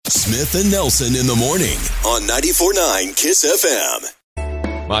Smith and Nelson in the morning on 94.9 KISS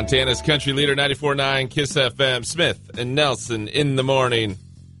FM. Montana's country leader, 94.9 KISS FM. Smith and Nelson in the morning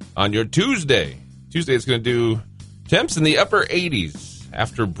on your Tuesday. Tuesday is going to do temps in the upper 80s.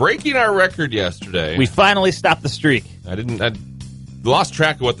 After breaking our record yesterday, we finally stopped the streak. I lost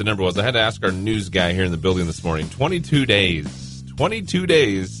track of what the number was. I had to ask our news guy here in the building this morning. 22 days. 22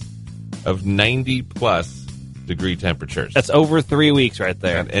 days of 90-plus degree temperatures. That's over 3 weeks right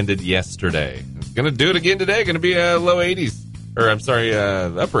there. That ended yesterday. It's going to do it again today. Going to be low 80s. Or, I'm sorry,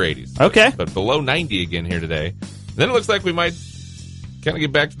 upper 80s. Okay. But below 90 again here today. Then it looks like we might kind of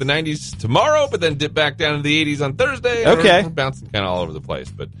get back to the 90s tomorrow, but then dip back down to the 80s on Thursday. Okay. We're bouncing kind of all over the place.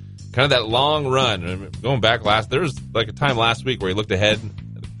 But kind of that long run. Going back there was like a time last week where you looked ahead,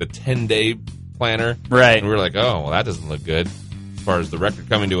 the 10-day planner. Right. And we were like, oh, well, that doesn't look good. As far as the record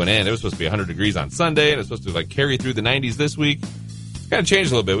coming to an end, it was supposed to be 100 degrees on Sunday, and it was supposed to like carry through the 90s this week. It's kind of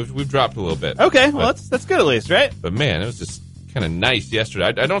changed a little bit. We've dropped a little bit. Okay, well, that's good at least, right? But man, it was just kind of nice yesterday.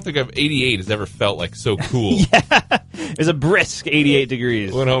 I don't think 88 has ever felt like so cool. Yeah, it was a brisk 88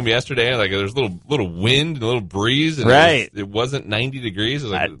 degrees. I went home yesterday, and like there was a little wind and a little breeze, and right. it wasn't 90 degrees. It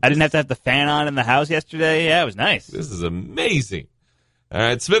was like, I didn't have to have the fan on in the house yesterday. Yeah, it was nice. This is amazing. All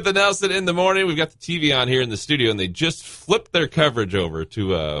right, Smith and Nelson in the morning. We've got the TV on here in the studio, and they just flipped their coverage over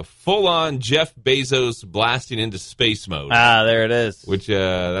to full-on Jeff Bezos blasting into space mode. Ah, there it is. Which,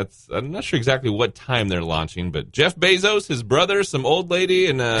 I'm not sure exactly what time they're launching, but Jeff Bezos, his brother, some old lady,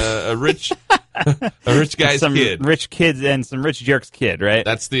 and a rich guy's some kid. Rich kids and some rich jerk's kid, right?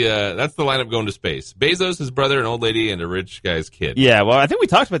 That's the lineup going to space. Bezos, his brother, an old lady, and a rich guy's kid. Yeah, well, I think we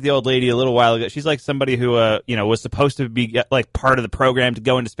talked about the old lady a little while ago. She's like somebody who, was supposed to be like part of the program to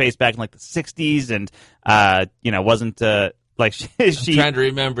go into space back in like the 60s and, wasn't, like she I'm trying to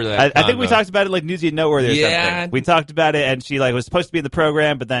remember that. I think we talked about it like Newsy and Noteworthy or something. We talked about it, and she like was supposed to be in the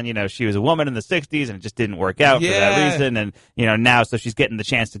program, but then she was a woman in the 60s, and it just didn't work out for that reason. And now, so she's getting the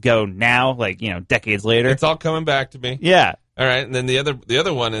chance to go now, like decades later. It's all coming back to me. Yeah. All right, and then the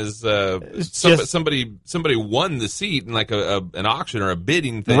other one is somebody won the seat in like an auction or a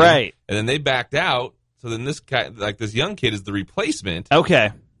bidding thing, right? And then they backed out. So then this guy, like this young kid, is the replacement. Okay.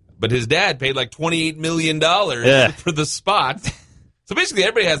 But his dad paid like $28 million for the spot. So basically,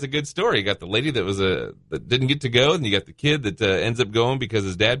 everybody has a good story. You got the lady that didn't get to go, and you got the kid that ends up going because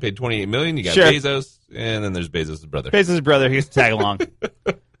his dad paid $28 million. You got Bezos, and then there's Bezos' brother. Bezos' brother, he used to tag along.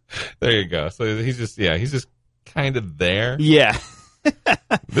 There you go. So he's just kind of there. Yeah.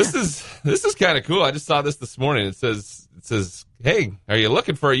 This is kind of cool. I just saw this morning. It says, "Hey, are you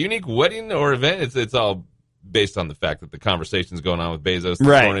looking for a unique wedding or event?" It's all based on the fact that the conversation's going on with Bezos this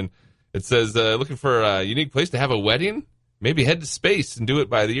morning. It says, "Looking for a unique place to have a wedding? Maybe head to space and do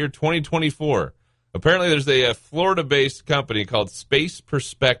it by the year 2024." Apparently, there's a Florida-based company called Space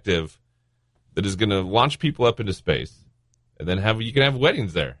Perspective that is going to launch people up into space. And then you can have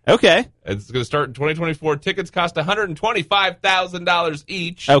weddings there. Okay. It's going to start in 2024. Tickets cost $125,000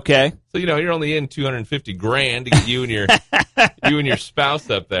 each. Okay. So you're only in $250,000 to get you and your spouse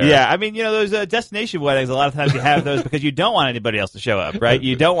up there. Yeah, I mean, those destination weddings. A lot of times you have those because you don't want anybody else to show up, right?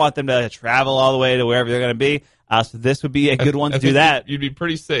 You don't want them to travel all the way to wherever they're going to be. So this would be a good one to do that. You'd be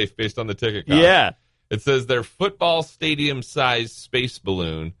pretty safe based on the ticket cost. Yeah. It says their football stadium-sized space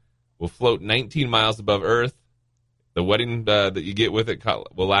balloon will float 19 miles above Earth. The wedding that you get with it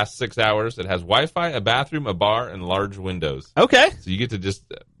will last 6 hours. It has Wi-Fi, a bathroom, a bar, and large windows. Okay. So you get to just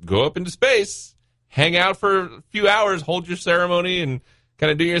go up into space, hang out for a few hours, hold your ceremony, and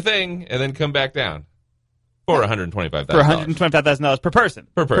kind of do your thing, and then come back down for $125,000. For $125,000 per person.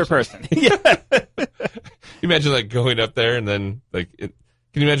 Per person. Yeah. You imagine like going up there and then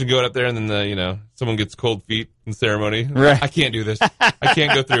can you imagine going up there and then someone gets cold feet in ceremony? Right. I can't do this. I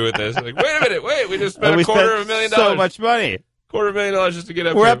can't go through with this. Like, wait a minute, we just spent $250,000. So much money. $250,000 just to get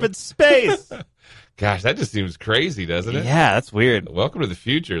up. We're up in space. Gosh, that just seems crazy, doesn't it? Yeah, that's weird. Welcome to the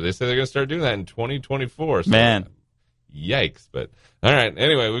future. They say they're going to start doing that in 2024. So, man, yikes! But all right.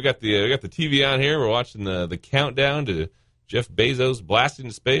 Anyway, we got the TV on here. We're watching the countdown to Jeff Bezos blasting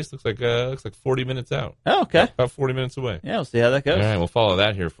into space. Looks like 40 minutes out. Oh, okay. About 40 minutes away. Yeah, we'll see how that goes. All right, we'll follow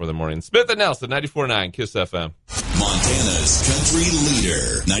that here for the morning. Smith and Nelson, 94.9 KISS FM. Montana's country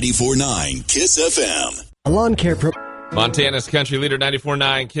leader, 94.9 KISS FM. A lawn care pro. Montana's country leader,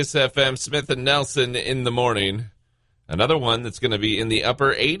 94.9 KISS FM. Smith and Nelson in the morning. Another one that's going to be in the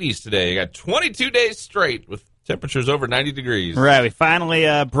upper 80s today. You got 22 days straight with temperatures over 90 degrees. Right, we finally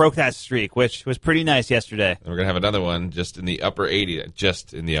broke that streak, which was pretty nice yesterday. And we're going to have another one just in the upper 80s.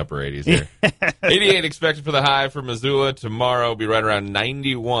 Just in the upper 80s here. 88 expected for the high for Missoula. Tomorrow will be right around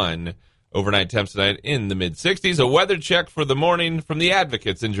 91. Overnight temps tonight in the mid-60s. A weather check for the morning from the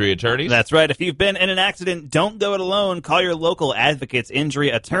Advocates Injury Attorneys. That's right. If you've been in an accident, don't go it alone. Call your local Advocates Injury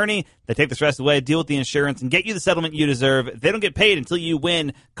Attorney. They take the stress away, deal with the insurance, and get you the settlement you deserve. They don't get paid until you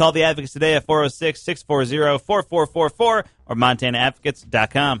win. Call the Advocates today at 406-640-4444 or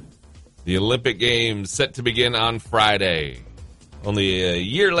MontanaAdvocates.com. The Olympic Games set to begin on Friday. Only a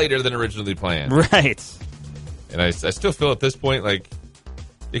year later than originally planned. Right. And I still feel at this point like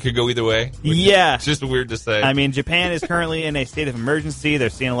it could go either way. Yeah. It's just weird to say. I mean, Japan is currently in a state of emergency. They're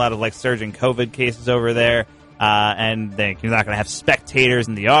seeing a lot of surging COVID cases over there. And you're not going to have spectators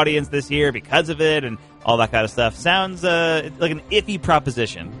in the audience this year because of it and all that kind of stuff. Sounds like an iffy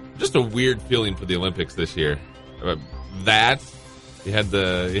proposition. Just a weird feeling for the Olympics this year. That you had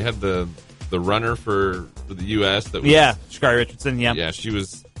the runner for the U.S. that was, Sha'Carri Richardson. Yeah, she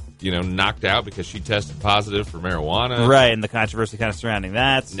was knocked out because she tested positive for marijuana. Right, and the controversy kind of surrounding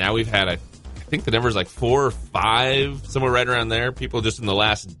that. Now we've had, I think the number is 4 or 5, somewhere right around there. People just in the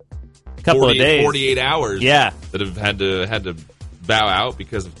last couple of days, 48 hours, that have had to bow out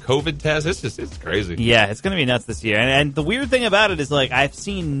because of COVID tests. It's crazy. Yeah, it's going to be nuts this year. And the weird thing about it is I've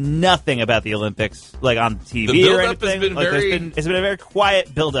seen nothing about the Olympics on TV or anything. It's been a very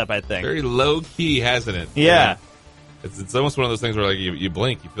quiet build-up, I think. Very low key, hasn't it? Yeah. It's almost one of those things where you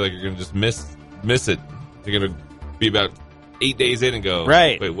blink, you feel like you're going to just miss it. You're going to be about 8 days in and go,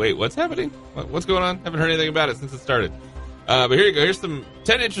 right. Wait, what's happening? What's going on? Haven't heard anything about it since it started. But here you go. Here's some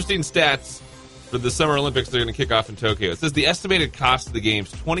 10 interesting stats for the Summer Olympics. They're going to kick off in Tokyo. It says the estimated cost of the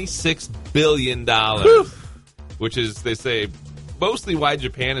games, $26 billion, which is, they say, mostly why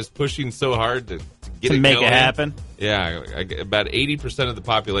Japan is pushing so hard to get make it happen. Yeah, about 80% of the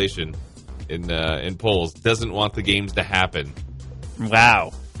population in polls doesn't want the games to happen.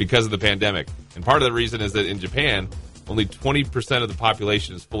 Wow. Because of the pandemic. And part of the reason is that in Japan, only 20% of the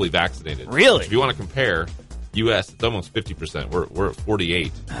population is fully vaccinated. Really? Which, if you want to compare, U.S., it's almost 50%. We're at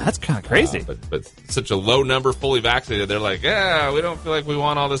 48. That's kind of crazy. But such a low number fully vaccinated, they're like, we don't feel like we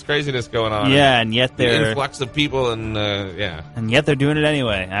want all this craziness going on. Yeah, and yet they're... The influx of people and And yet they're doing it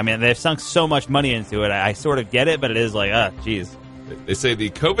anyway. I mean, they've sunk so much money into it. I sort of get it, but it is geez. They say the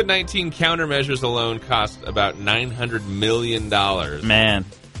COVID-19 countermeasures alone cost about $900 million. Man.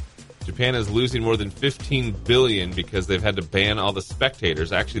 Japan is losing more than $15 billion because they've had to ban all the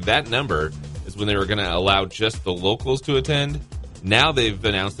spectators. Actually, that number is when they were going to allow just the locals to attend. Now they've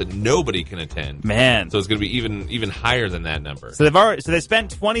announced that nobody can attend. Man. So it's going to be even higher than that number. So they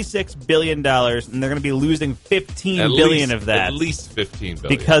spent $26 billion, and they're going to be losing $15 billion of that. At least $15 billion.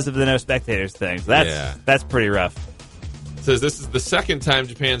 Because of the no spectators thing. So that's pretty rough. It says this is the second time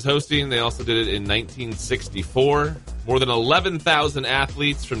Japan's hosting. They also did it in 1964. More than 11,000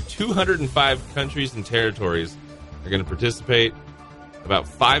 athletes from 205 countries and territories are going to participate. About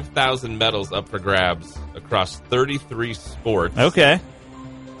 5,000 medals up for grabs across 33 sports. Okay.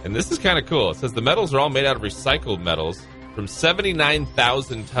 And this is kind of cool. It says the medals are all made out of recycled metals from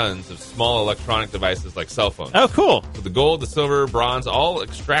 79,000 tons of small electronic devices like cell phones. Oh, cool. So the gold, the silver, bronze, all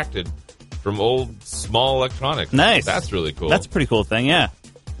extracted from old small electronics. Nice. That's really cool. That's a pretty cool thing, yeah.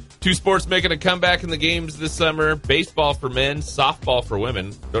 2 sports making a comeback in the games this summer. Baseball for men, softball for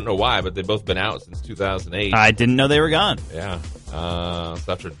women. Don't know why, but they've both been out since 2008. I didn't know they were gone. Yeah. So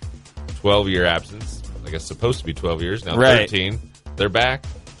after 12-year absence, I guess supposed to be 12 years, now right. 13, they're back.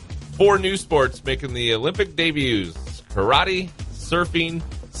 4 new sports making the Olympic debuts. Karate, surfing,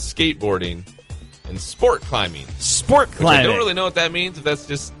 skateboarding, and sport climbing. Sport climbing. I don't really know what that means. If that's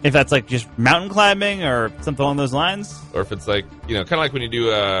just mountain climbing or something along those lines, or if it's kind of like when you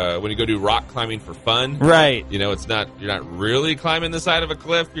go do rock climbing for fun, right? It's not you're not really climbing the side of a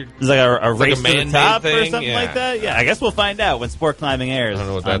cliff. It's like a race like to the top thing. Or something like that. Yeah, I guess we'll find out when sport climbing airs. I don't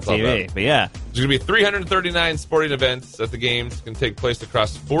know what on that's all TV, about. But yeah, there's going to be 339 sporting events at the games. It's going to take place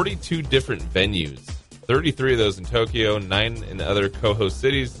across 42 different venues. 33 of those in Tokyo, 9 in other co-host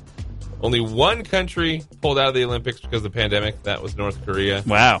cities. Only one country pulled out of the Olympics because of the pandemic. That was North Korea.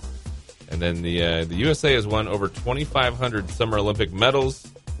 Wow. And then the USA has won over 2,500 Summer Olympic medals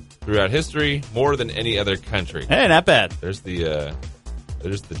throughout history, more than any other country. Hey, not bad. There's the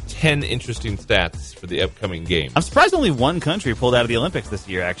 10 interesting stats for the upcoming game. I'm surprised only one country pulled out of the Olympics this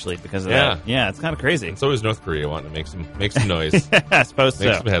year, actually, because of that. Yeah, it's kind of crazy. It's always North Korea wanting to make some noise. I suppose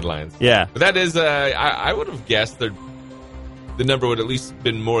make some headlines. Yeah. But that is, I would have guessed the number would at least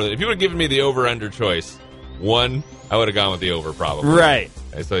been more than, if you would have given me the over-under choice, 1, I would have gone with the over probably. Right.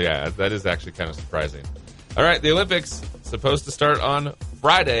 And so, yeah, that is actually kind of surprising. All right, the Olympics supposed to start on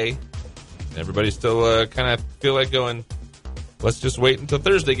Friday. Everybody still kind of feel like going, let's just wait until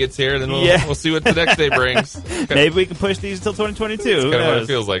Thursday gets here, and then we'll see what the next day brings. Maybe we can push these until 2022. That's kind of what it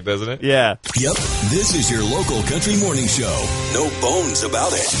feels like, doesn't it? Yeah. Yep. This is your local country morning show. No bones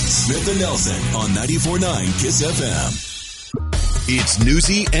about it. Smith and Nelson on 94.9 KISS FM. It's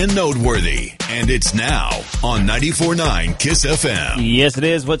newsy and noteworthy, and it's now on 94.9 KISS FM. Yes, it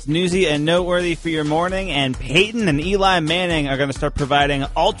is. What's newsy and noteworthy for your morning, and Peyton and Eli Manning are going to start providing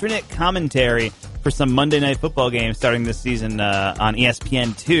alternate commentary for some Monday Night Football games starting this season on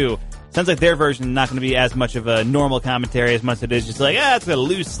ESPN2. Sounds like their version is not going to be as much of a normal commentary as much as it is just like, it's a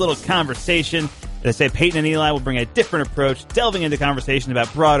loose little conversation. They say Peyton and Eli will bring a different approach, delving into conversation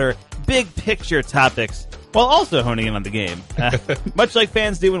about broader, big-picture topics, while also honing in on the game, much like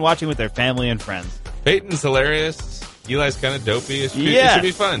fans do when watching with their family and friends. Peyton's hilarious. Eli's kind of dopey. It should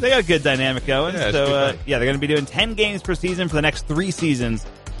be fun. They got a good dynamic going. Yeah, they're going to be doing 10 games per season for the next 3 seasons,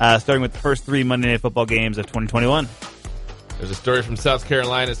 starting with the first 3 Monday Night Football games of 2021. There's a story from South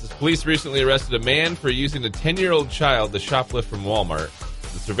Carolina. It says police recently arrested a man for using a 10-year-old child to shoplift from Walmart.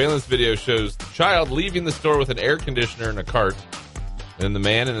 The surveillance video shows the child leaving the store with an air conditioner in a cart. Then the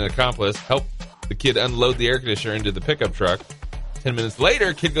man and an accomplice help the kid unload the air conditioner into the pickup truck. 10 minutes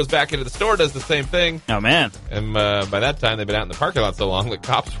later, kid goes back into the store, does the same thing. Oh, man. And by that time, they've been out in the parking lot so long that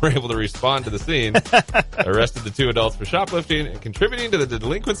cops were able to respond to the scene. Arrested the 2 adults for shoplifting and contributing to the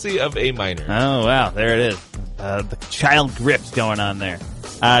delinquency of a minor. Oh, wow. There it is. The child grips going on there.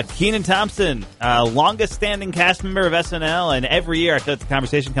 Kenan Thompson, longest-standing cast member of SNL, and every year I feel like the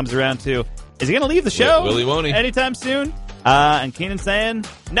conversation comes around to, is he going to leave the show? Will he, won't he? Anytime soon? And Kenan's saying,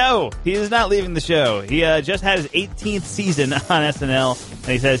 no, he is not leaving the show. He just had his 18th season on SNL,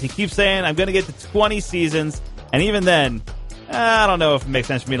 and he says he keeps saying, I'm going to get to 20 seasons, and even then, I don't know if it makes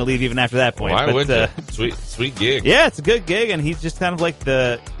sense for me to leave even after that point. Why would you? Sweet gig. Yeah, it's a good gig, and he's just kind of like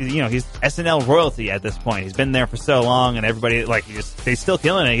he's SNL royalty at this point. He's been there for so long, and everybody, he's still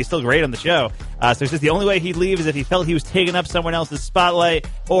killing it. He's still great on the show. So he says the only way he'd leave is if he felt he was taking up someone else's spotlight,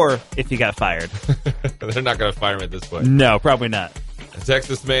 or if he got fired. They're not going to fire him at this point. No, probably not. A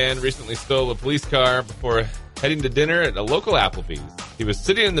Texas man recently stole a police car before heading to dinner at a local Applebee's. He was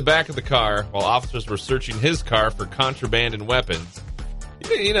sitting in the back of the car while officers were searching his car for contraband and weapons.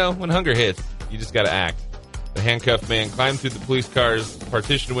 You know, when hunger hits, you just got to act. The handcuffed man climbed through the police car's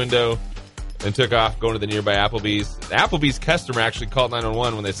partition window and took off, going to the nearby Applebee's. The Applebee's customer actually called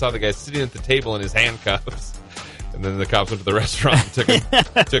 911 when they saw the guy sitting at the table in his handcuffs. And then the cops went to the restaurant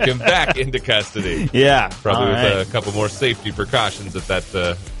and took him back into custody. Yeah. Probably with a couple more safety precautions at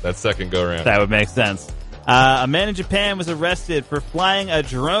that second go-around. That would make sense. A man in Japan was arrested for flying a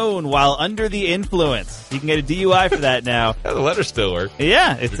drone while under the influence. You can get a DUI for that now. The letters still work.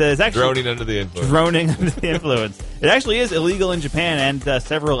 Yeah, it's actually droning under the influence. Droning under the influence. It actually is illegal in Japan and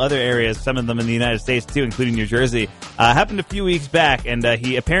several other areas, some of them in the United States too, including New Jersey. Happened a few weeks back, and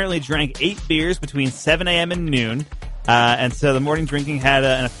he apparently drank 8 beers between 7 a.m. and noon. And so the morning drinking had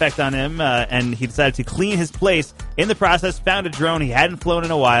an effect on him, and he decided to clean his place. In the process, found a drone he hadn't flown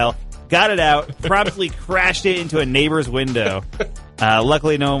in a while, got it out, promptly crashed it into a neighbor's window.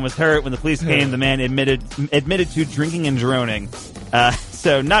 Luckily, no one was hurt. When the police came, the man admitted to drinking and droning.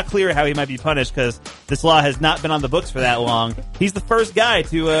 So not clear how he might be punished because this law has not been on the books for that long. He's the first guy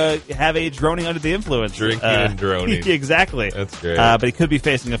to have a droning under the influence. Drinking and droning. Exactly. That's great. But he could be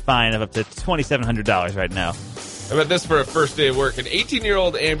facing a fine of up to $2,700 right now. How about this for a first day of work? An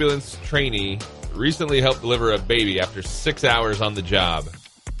 18-year-old ambulance trainee recently helped deliver a baby after 6 hours on the job.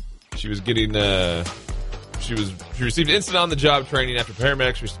 She was getting she received instant on-the-job training after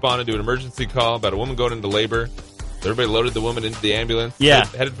paramedics responded to an emergency call about a woman going into labor. Everybody loaded the woman into the ambulance,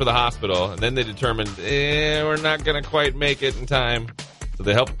 headed for the hospital, and then they determined, we're not going to quite make it in time. So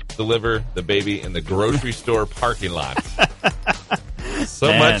they helped deliver the baby in the grocery store parking lot.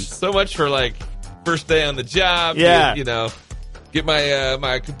 So much for like first day on the job. Yeah. Get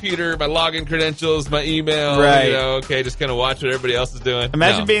my computer, my login credentials, my email. Right. Just kind of watch what everybody else is doing.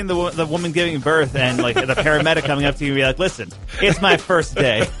 Imagine being the woman giving birth and like the paramedic coming up to you and be like, "Listen, it's my first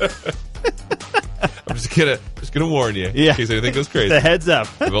day. I'm just gonna warn you in case anything goes crazy. The heads up.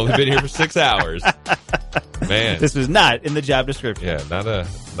 We've only been here for 6 hours. Man, this was not in the job description. Yeah, not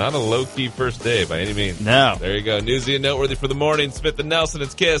a low key first day by any means. No. There you go. Newsy and noteworthy for the morning. Smith and Nelson.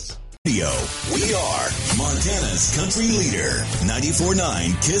 It's KISS. We are Montana's country leader,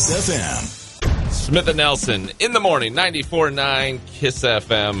 94.9 KISS FM. Smith and Nelson in the morning, 94.9 KISS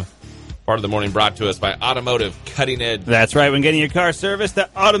FM. Part of the morning brought to us by Automotive Cutting Edge. That's right. When getting your car serviced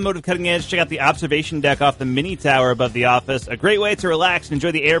at Automotive Cutting Edge, check out the observation deck off the mini tower above the office. A great way to relax and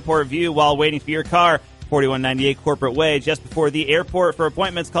enjoy the airport view while waiting for your car. 4198 Corporate Way, just before the airport. For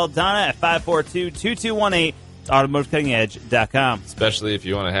appointments, call Donna at 542-2218. It's AutomotiveCuttingEdge.com. Especially if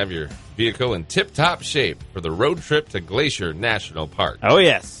you want to have your vehicle in tip-top shape for the road trip to Glacier National Park. Oh,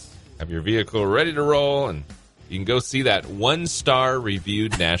 yes. Have your vehicle ready to roll, and you can go see that one-star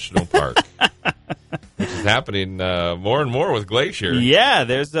reviewed national park. Which is happening more and more with Glacier. Yeah,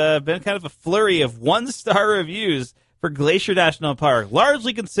 there's been kind of a flurry of one-star reviews for Glacier National Park,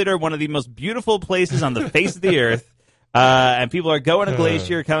 largely considered one of the most beautiful places on the face of the earth. And people are going to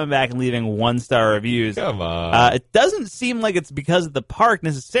Glacier, coming back, and leaving one-star reviews. Come on. It doesn't seem like it's because of the park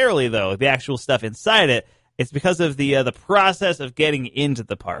necessarily, though, the actual stuff inside it. It's because of the process of getting into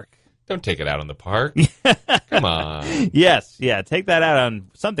the park. Don't take it out on the park. Come on. Yes, yeah, take that out on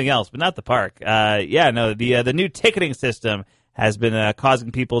something else, but not the park. The new ticketing system has been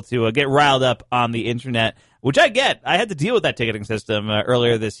causing people to get riled up on the internet, which I get. I had to deal with that ticketing system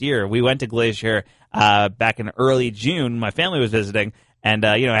earlier this year. We went to Glacier back in early June. My family was visiting, and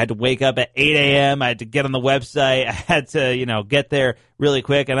I had to wake up at 8 a.m. I had to get on the website. I had to get there really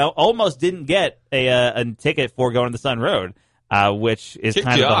quick, and I almost didn't get a ticket for going to the Sun Road. Which is kicked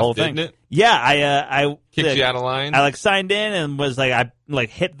kind of the whole thing. Didn't it? Yeah, I kicked you out of line. I signed in and was I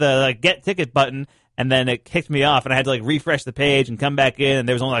hit the get ticket button, and then it kicked me off, and I had to refresh the page and come back in, and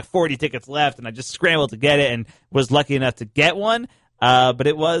there was only 40 tickets left, and I just scrambled to get it and was lucky enough to get one. But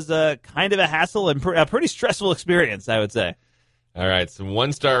it was kind of a hassle and a pretty stressful experience, I would say. All right, some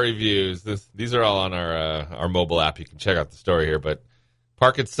one-star reviews. These are all on our mobile app. You can check out the story here, but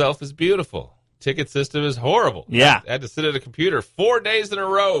park itself is beautiful. Ticket system is horrible. Yeah. I had to sit at a computer 4 days in a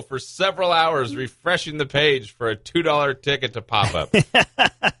row for several hours refreshing the page for a $2 ticket to pop up.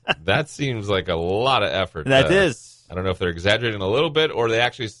 That seems like a lot of effort. That is. I don't know if they're exaggerating a little bit or they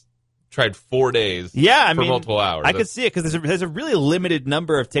actually tried 4 days for multiple hours. I could see it because there's a really limited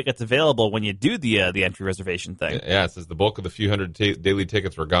number of tickets available when you do the entry reservation thing. Yeah, it says the bulk of the few hundred daily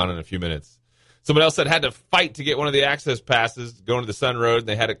tickets were gone in a few minutes. Someone else said had to fight to get one of the access passes going to the Sun Road, and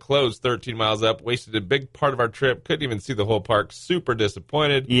they had it closed 13 miles up. Wasted a big part of our trip. Couldn't even see the whole park. Super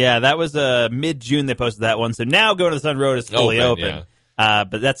disappointed. Yeah, that was mid-June they posted that one. So now going to the Sun Road is fully open. Yeah.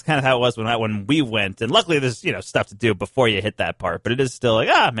 But that's kind of how it was when we went. And luckily there's stuff to do before you hit that part. But it is still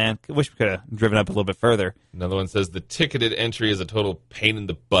man, I wish we could have driven up a little bit further. Another one says the ticketed entry is a total pain in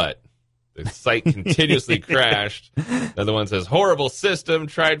the butt. The site continuously crashed. Another one says, horrible system.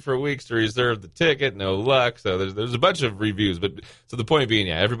 Tried for weeks to reserve the ticket. No luck. So there's a bunch of reviews. But so the point being,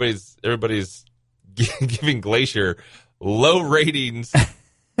 everybody's giving Glacier low ratings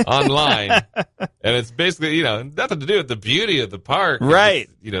online. And it's basically, nothing to do with the beauty of the park. Right.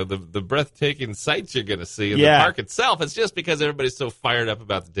 The breathtaking sights you're going to see in the park itself. It's just because everybody's so fired up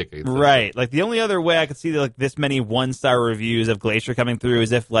about the ticket. Right. The only other way I could see this many one-star reviews of Glacier coming through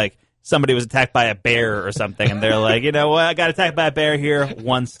is if, somebody was attacked by a bear or something, and they're like, you know what, I got attacked by a bear here,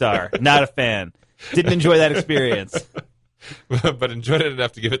 1 star. Not a fan. Didn't enjoy that experience. But enjoyed it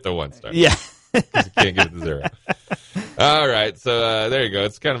enough to give it the 1 star. Yeah. Because you can't give it the 0. All right, so there you go.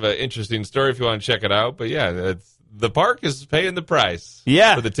 It's kind of an interesting story if you want to check it out. But yeah, the park is paying the price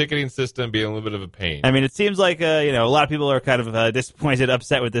for the ticketing system being a little bit of a pain. I mean, it seems like a lot of people are kind of disappointed,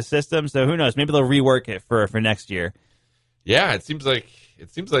 upset with this system. So who knows? Maybe they'll rework it for next year. Yeah, it seems like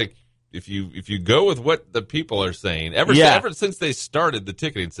if you go with what the people are saying, ever since they started the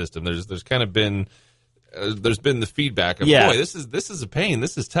ticketing system, there's kind of been there's been the feedback of boy, this is a pain,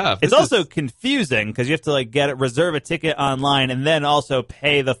 this is tough. It's also confusing because you have to reserve a ticket online and then also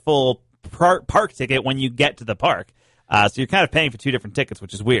pay the full park ticket when you get to the park. So you're kind of paying for 2 different tickets,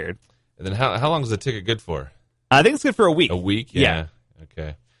 which is weird. And then how long is the ticket good for? I think it's good for a week. A week, yeah.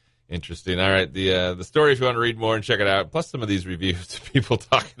 Okay. Interesting. All right, the story, if you want to read more and check it out, plus some of these reviews, people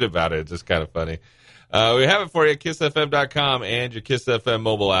talking about it, it's just kind of funny. We have it for you at KissFM.com and your Kiss FM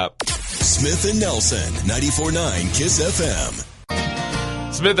mobile app. Smith and Nelson, 94.9 Kiss FM.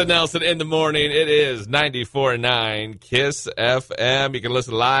 Smith and Nelson in the morning. It is 94.9 Kiss FM. You can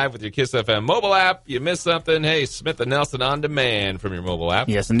listen live with your Kiss FM mobile app. You miss something, hey, Smith and Nelson on demand from your mobile app.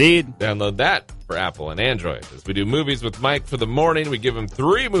 Yes, indeed. Download that for Apple and Android. As we do movies with Mike for the morning, we give him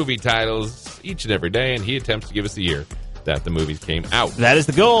 3 movie titles each and every day, and he attempts to give us a year that the movies came out. That is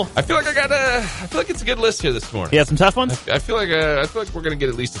the goal. I feel like it's a good list here this morning. You have some tough ones? I feel like we're going to get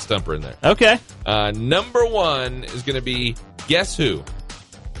at least a stumper in there. Okay. Number 1 is going to be Guess Who?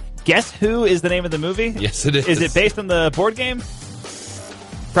 Guess Who is the name of the movie? Yes, it is. Is it based on the board game?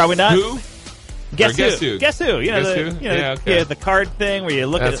 Probably not. Who? Guess Who? Guess Who? The card thing where you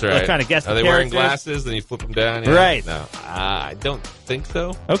look at trying to guess the characters. Are they wearing glasses and you flip them down? Yeah. Right. No, I don't think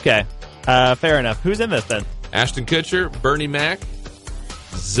so. Okay. Fair enough. Who's in this then? Ashton Kutcher, Bernie Mac,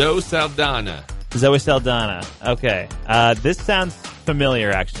 Zoe Saldana. Zoe Saldana. Okay. This sounds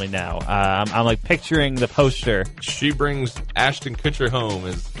familiar, actually, now. I'm like picturing the poster. She brings Ashton Kutcher home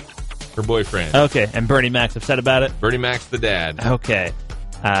as her boyfriend. Okay, and Bernie Mac's upset about it? Bernie Mac's the dad. Okay.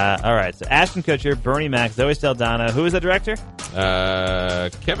 All right, so Ashton Kutcher, Bernie Mac, Zoe Saldana. Who is the director?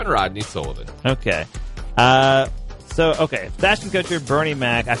 Kevin Rodney Sullivan. Okay. It's Ashton Kutcher, Bernie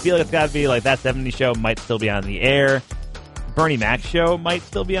Mac. I feel like it's got to be like That 70s Show might still be on the air. Bernie Mac's show might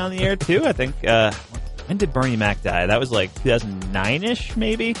still be on the air, too. I think, when did Bernie Mac die? That was like 2009-ish,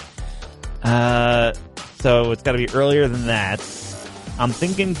 maybe? So it's got to be earlier than that. I'm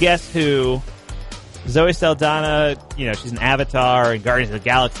thinking Guess Who. Zoe Saldana, she's an Avatar and Guardians of the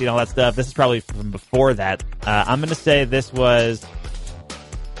Galaxy and all that stuff. This is probably from before that. I'm going to say this was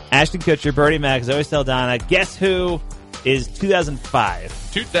Ashton Kutcher, Bernie Mac, Zoe Saldana. Guess Who is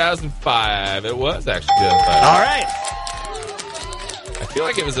 2005. 2005. It was actually 2005. All right. I feel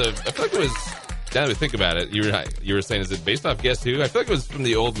like it was. Now that we think about it, you were saying, is it based off Guess Who? I feel like it was from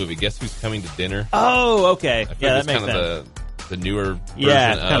the old movie, Guess Who's Coming to Dinner. Oh, okay. Yeah, that makes sense. The newer version.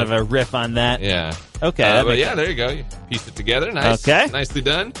 Yeah, kind of a riff on that. Yeah. Okay. But yeah, there you go. You pieced it together. Nice. Okay. Nicely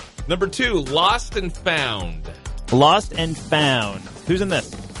done. Number 2, Lost and Found. Lost and Found. Who's in this?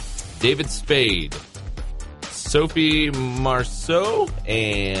 David Spade, Sophie Marceau,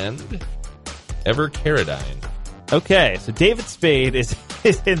 and Ever Carradine. Okay, so David Spade is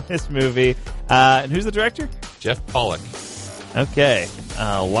in this movie. And who's the director? Jeff Pollock. Okay,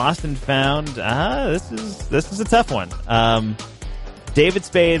 Lost and Found. This is a tough one. David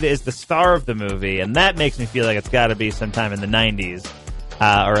Spade is the star of the movie, and that makes me feel like it's got to be sometime in the 90s,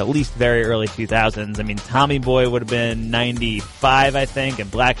 or at least very early 2000s. I mean, Tommy Boy would have been 95, I think,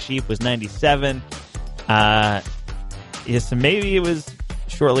 and Black Sheep was 97. So maybe it was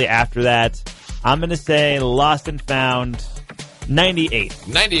shortly after that. I'm going to say Lost and Found, 98.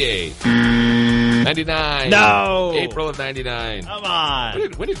 99. No! April of 99. Come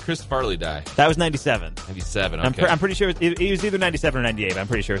on. When did Chris Farley die? That was 97. 97, okay. I'm pretty sure it was either 97 or 98, but I'm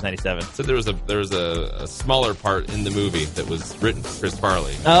pretty sure it was 97. So there was a smaller part in the movie that was written for Chris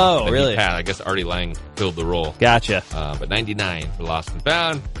Farley. Oh, really? I guess Artie Lang filled the role. Gotcha. But 99 for Lost and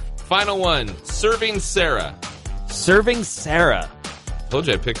Found. Final one, Serving Sarah. Serving Sarah. Told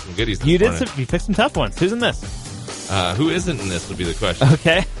you I picked some goodies this morning. You picked some tough ones. Who's in this? Who isn't in this would be the question.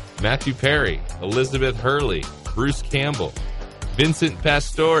 Okay. Matthew Perry, Elizabeth Hurley, Bruce Campbell, Vincent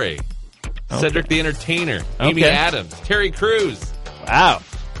Pastore, Cedric the Entertainer, Amy Adams, Terry Crews. Wow.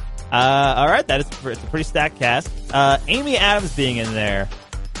 All right, it's a pretty stacked cast. Amy Adams being in there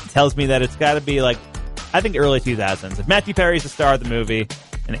tells me that it's got to be like, I think early 2000s. If Matthew Perry's the star of the movie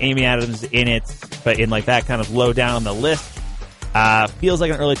and Amy Adams in it, but in like that kind of low down on the list, feels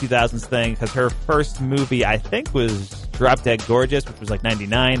like an early 2000s thing because her first movie, I think, was Drop Dead Gorgeous, which was like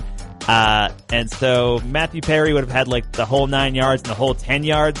 99. And so Matthew Perry would have had like the whole 9 yards and the whole 10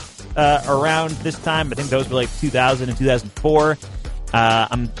 yards around this time. I think those were like 2000 and 2004.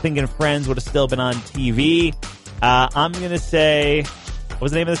 I'm thinking Friends would have still been on TV. I'm going to say, what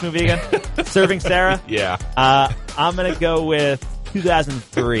was the name of this movie again? Serving Sarah? Yeah. I'm going to go with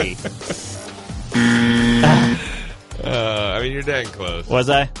 2003. You're dang close.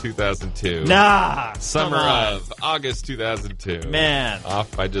 Was I? 2002. Nah. Summer of August 2002. Man. Off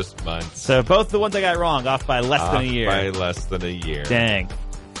by just months. So both the ones I got wrong, off by less than a year. By less than a year. Dang.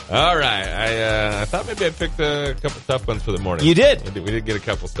 All right. I thought maybe I picked a couple tough ones for the morning. You did. We did get a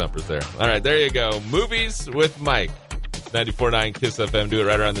couple stumpers there. All right, there you go. Movies with Mike. 94.9 KISS FM. Do it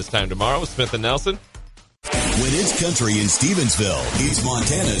right around this time tomorrow with Smith and Nelson. When it's country in Stevensville, it's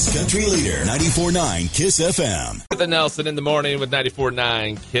Montana's country leader, 94.9 KISS FM. The Nelson in the morning with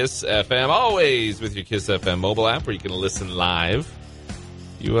 94.9 KISS FM. Always with your KISS FM mobile app where you can listen live.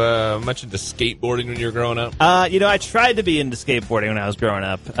 You much into skateboarding when you were growing up? I tried to be into skateboarding when I was growing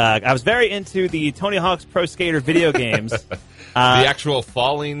up. I was very into the Tony Hawk's Pro Skater video games. The actual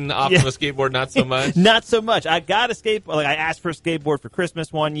falling off of a skateboard, not so much? Not so much. I got a skateboard. Like, I asked for a skateboard for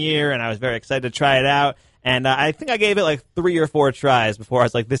Christmas one year, and I was very excited to try it out. And I think I gave it like 3 or 4 tries before I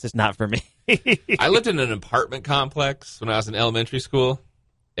was like, this is not for me. I lived in an apartment complex when I was in elementary school,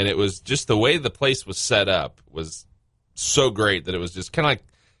 and it was just the way the place was set up was so great that it was just kind of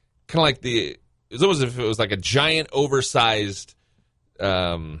like it was almost as if it was like a giant oversized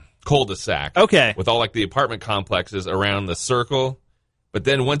cul-de-sac. Okay. With all like the apartment complexes around the circle. But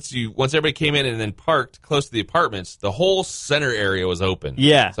then once everybody came in and then parked close to the apartments, the whole center area was open.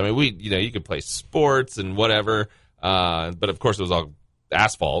 Yeah. So I mean, you could play sports and whatever, but of course it was all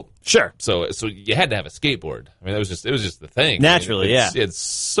asphalt. Sure. So you had to have a skateboard. I mean, it was just the thing. Naturally, It had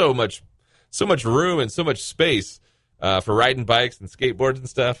so much room and so much space. for riding bikes and skateboards and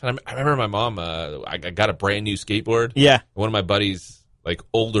stuff. And I remember my mom, I got a brand new skateboard. Yeah. One of my buddies, like,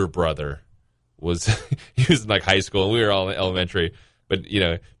 older brother he was in, like, high school, and we were all in elementary. But,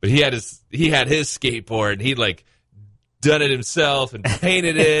 but he had his skateboard, and he'd, like, done it himself and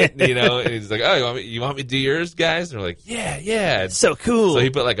painted it, and he's like, oh, you want me to do yours, guys? And we're like, yeah. It's so cool. So he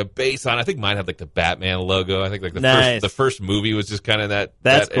put like a base on. I think mine had like the Batman logo. I think like the first movie was just kind of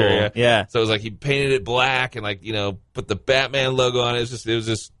that cool. area. Yeah. So it was like he painted it black and like, put the Batman logo on it.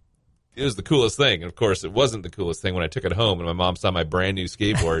 It was the coolest thing. And of course it wasn't the coolest thing when I took it home and my mom saw my brand new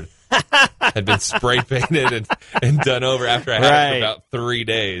skateboard had been spray painted and done over after I had it for about 3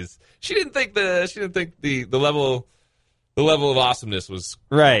 days. She didn't think the level of awesomeness was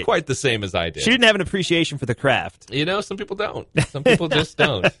quite the same as I did. She didn't have an appreciation for the craft. Some people don't. Some people just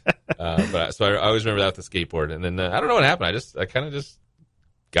don't. So I always remember that with the skateboard. And then I don't know what happened. I kind of just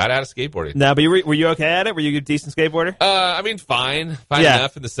got out of skateboarding. No, but were you okay at it? Were you a decent skateboarder? I mean, fine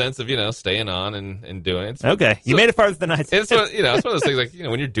enough in the sense of staying on and doing it. Okay, you made it farther than I did. It's one of those things like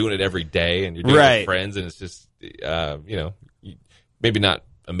when you're doing it every day and you're doing it with friends and it's just maybe not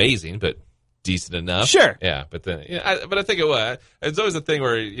amazing, but decent enough. Sure. Yeah, but then but I think it's always a thing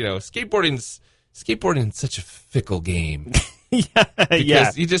where skateboarding's such a fickle game.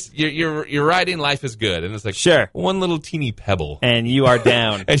 Because you're riding, life is good, and it's like one little teeny pebble, and you are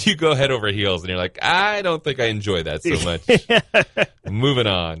down, and you go head over heels, and you're like, I don't think I enjoy that so much. Moving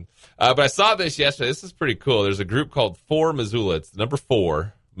on, but I saw this yesterday. This is pretty cool. There's a group called 4 Missoula. It's the number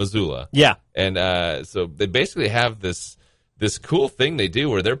 4 Missoula. Yeah, and so they basically have this cool thing they do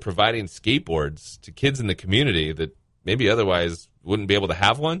where they're providing skateboards to kids in the community that maybe otherwise wouldn't be able to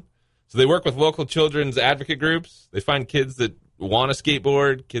have one. So they work with local children's advocate groups. They find kids that want a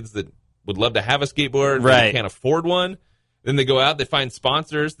skateboard, kids that would love to have a skateboard, but can't afford one. Then they go out, they find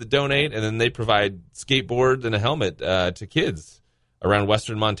sponsors that donate, and then they provide skateboards and a helmet to kids around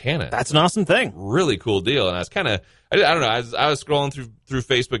western Montana. That's an awesome thing. Really cool deal. And I was kind of, I don't know, I was scrolling through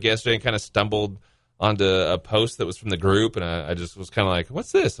Facebook yesterday and kind of stumbled onto a post that was from the group, and I just was kind of like,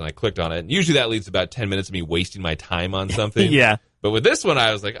 what's this? And I clicked on it. And usually that leads about 10 minutes of me wasting my time on something. Yeah. But with this one,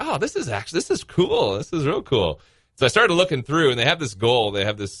 I was like, oh, this is cool. This is real cool. So I started looking through, and they have this goal. They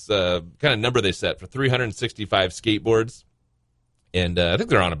have this kind of number they set for 365 skateboards. And I think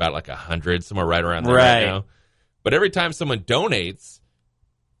they're on about like 100, somewhere right around there right now. But every time someone donates,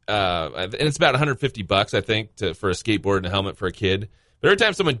 and it's about $150, I think, for a skateboard and a helmet for a kid. But every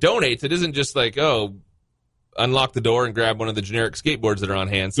time someone donates, it isn't just like, oh, unlock the door and grab one of the generic skateboards that are on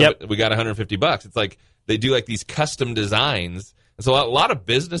hand. So we got $150. It's like they do like these custom designs. And so a lot of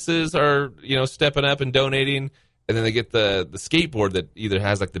businesses are, stepping up and donating. And then they get the skateboard that either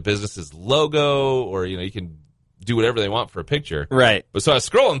has like the business's logo or, you can do whatever they want for a picture. Right. But so I was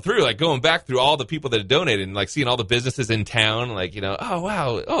scrolling through, like going back through all the people that had donated and like seeing all the businesses in town, like, oh,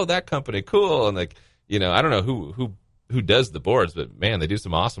 wow, oh, that company, cool. And like, I don't know who does the boards, but man, they do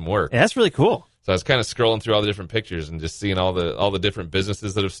some awesome work. Yeah, that's really cool. So I was kind of scrolling through all the different pictures and just seeing all the different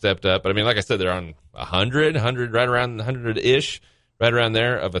businesses that have stepped up. But I mean, like I said, they're on 100, right around 100-ish, right around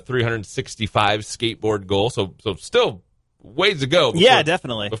there of a 365 skateboard goal. So still ways to go.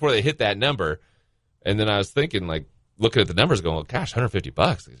 Definitely. Before they hit that number. And then I was thinking, like, looking at the numbers going, well, gosh,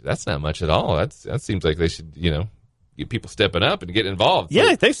 $150, that's not much at all. That seems like they should, get people stepping up and get involved. Yeah,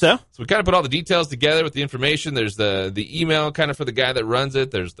 I think so. So we kind of put all the details together with the information. There's the email kind of for the guy that runs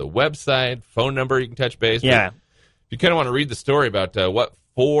it. There's the website, phone number you can touch base. Yeah. But if you kind of want to read the story about what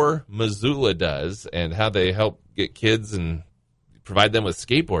 4 Missoula does and how they help get kids and provide them with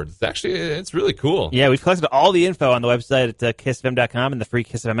skateboards, it's really cool. Yeah, we've collected all the info on the website at kissfm.com and the free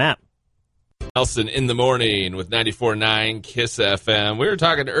Kiss FM app. Nelson in the morning with 94.9 Kiss FM. We were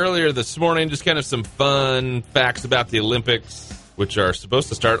talking earlier this morning, just kind of some fun facts about the Olympics, which are supposed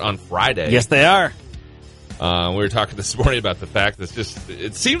to start on Friday. Yes, they are. We were talking this morning about the fact that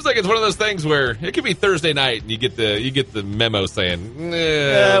it seems like it's one of those things where it could be Thursday night and you get the memo saying,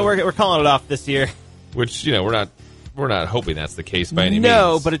 we're calling it off this year. Which, we're not hoping that's the case by any means.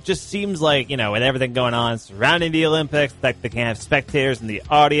 No, but it just seems like, with everything going on surrounding the Olympics, like they can't have spectators in the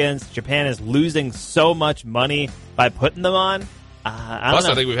audience. Japan is losing so much money by putting them on. I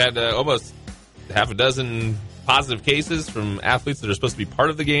think we've had almost half a dozen positive cases from athletes that are supposed to be part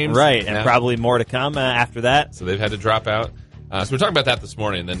of the games. Right, and probably more to come after that. So they've had to drop out. So we're talking about that this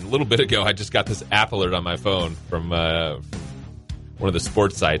morning. And then a little bit ago, I just got this app alert on my phone from one of the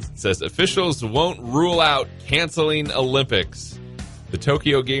sports sites. It says, officials won't rule out canceling Olympics. The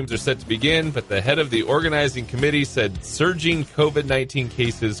Tokyo Games are set to begin, but the head of the organizing committee said surging COVID-19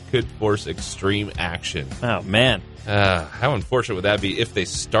 cases could force extreme action. Oh, man. How unfortunate would that be if they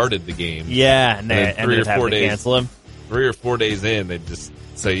started the games? Yeah, and they 3 or 4 days cancel them. 3 or 4 days in, they just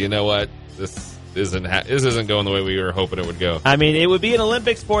say, you know what, this isn't going the way we were hoping it would go. I mean, it would be an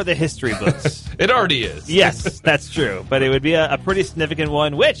Olympics for the history books. It already is. Yes, that's true. But it would be a pretty significant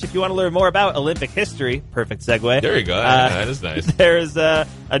one, which, if you want to learn more about Olympic history, perfect segue. There you go. That is nice. There's a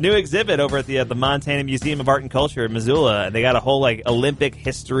new exhibit over at the Montana Museum of Art and Culture in Missoula. They got a whole Olympic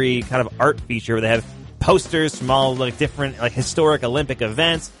history kind of art feature where they have posters from all different historic Olympic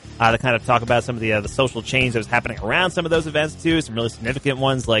events. To kind of talk about some of the social change that was happening around some of those events, too. Some really significant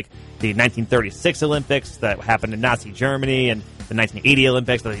ones like the 1936 Olympics that happened in Nazi Germany and the 1980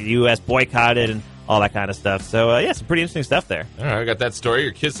 Olympics that the U.S. boycotted and all that kind of stuff. So, some pretty interesting stuff there. All right, I got that story.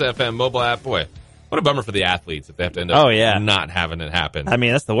 Your Kiss FM mobile app. Boy, what a bummer for the athletes if they have to end up not having it happen. I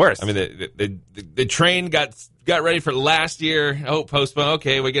mean, that's the worst. I mean, the train got ready for last year. Oh, postpone.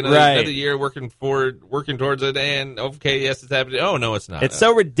 Okay, we get another year working towards it. And okay, yes, it's happening. Oh, no, it's not. It's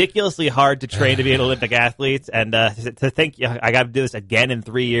so ridiculously hard to train to be an Olympic athlete, and to think I got to do this again in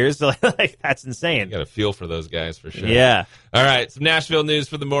 3 years, that's insane. You got to feel for those guys for sure. Yeah. All right, some Nashville news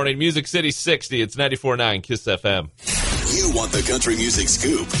for the morning. Music City 60. It's 94.9 Kiss FM. You want the country music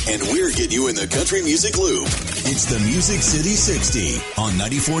scoop, and we're getting you in the country music loop. It's the Music City 60 on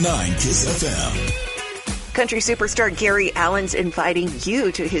 94.9 Kiss FM. Country superstar Gary Allan's inviting you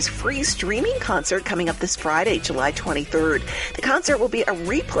to his free streaming concert coming up this Friday, July 23rd. The concert will be a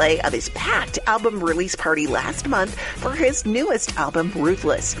replay of his packed album release party last month for his newest album,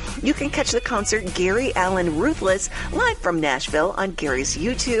 Ruthless. You can catch the concert Gary Allan Ruthless live from Nashville on Gary's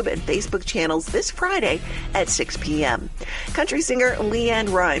YouTube and Facebook channels this Friday at 6 p.m. Country singer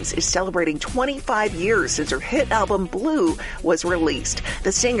Leanne Rimes is celebrating 25 years since her hit album Blue was released.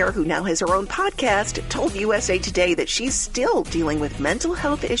 The singer, who now has her own podcast, told USA Today that she's still dealing with mental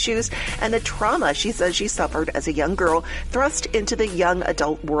health issues and the trauma she says she suffered as a young girl thrust into the young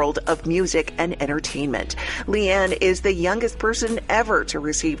adult world of music and entertainment. Leanne is the youngest person ever to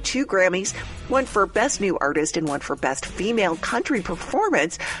receive 2 Grammys, one for Best New Artist and one for Best Female Country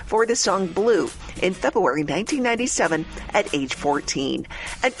Performance for the song Blue in February 1997 at age 14.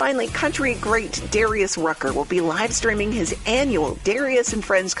 And finally, country great Darius Rucker will be live streaming his annual Darius and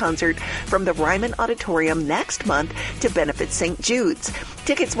Friends concert from the Ryman Auditorium next month to benefit St. Jude's.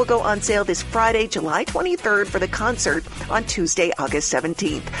 Tickets will go on sale this Friday, July 23rd for the concert on Tuesday, August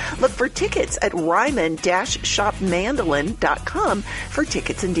 17th. Look for tickets at ryman-shopmandolin.com for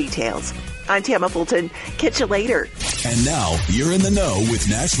tickets and details. I'm Tama Fulton. Catch you later. And now you're in the know with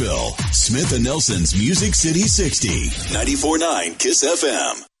Nashville. Smith and Nelson's Music City 60, 94.9 Kiss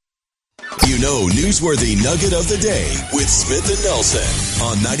FM. You know, newsworthy nugget of the day with Smith and Nelson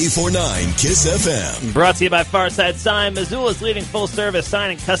on 94.9 Kiss FM. Brought to you by Farside Sign, Missoula's leading full-service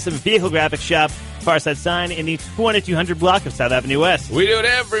sign and custom vehicle graphics shop. Farside Sign in the 2200 block of South Avenue West. We do it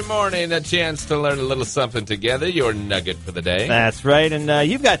every morning, a chance to learn a little something together, your nugget for the day. That's right, and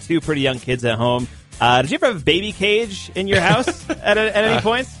you've got 2 pretty young kids at home. Did you ever have a baby cage in your house at any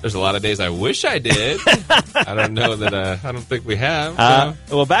point? There's a lot of days I wish I did. I don't know that. I don't think we have.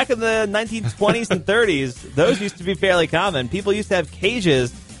 Well, back in the 1920s and 30s, those used to be fairly common. People used to have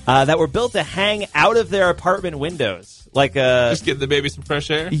cages that were built to hang out of their apartment windows. Just give the baby some fresh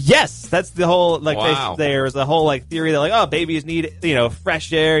air? Yes, that's the whole, Wow. There's a whole, theory that, babies need,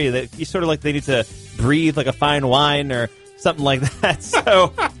 fresh air. You sort of, they need to breathe like a fine wine or something like that.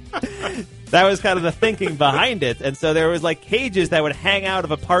 So that was kind of the thinking behind it. And so there was, cages that would hang out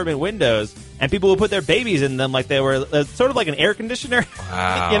of apartment windows, and people would put their babies in them like they were sort of like an air conditioner,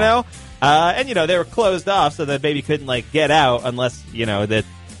 Wow. And, they were closed off so the baby couldn't, get out unless,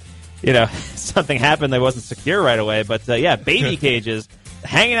 something happened that wasn't secure right away. But, baby cages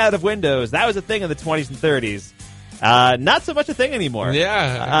hanging out of windows, that was a thing in the 20s and 30s. Not so much a thing anymore.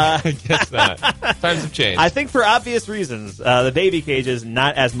 Yeah, I guess not. Times have changed. I think for obvious reasons. The baby cage is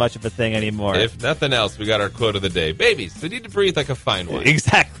not as much of a thing anymore. If nothing else, we got our quote of the day. Babies, they need to breathe like a fine wine.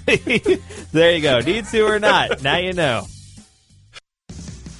 Exactly. There you go. Need to or not. Now you know.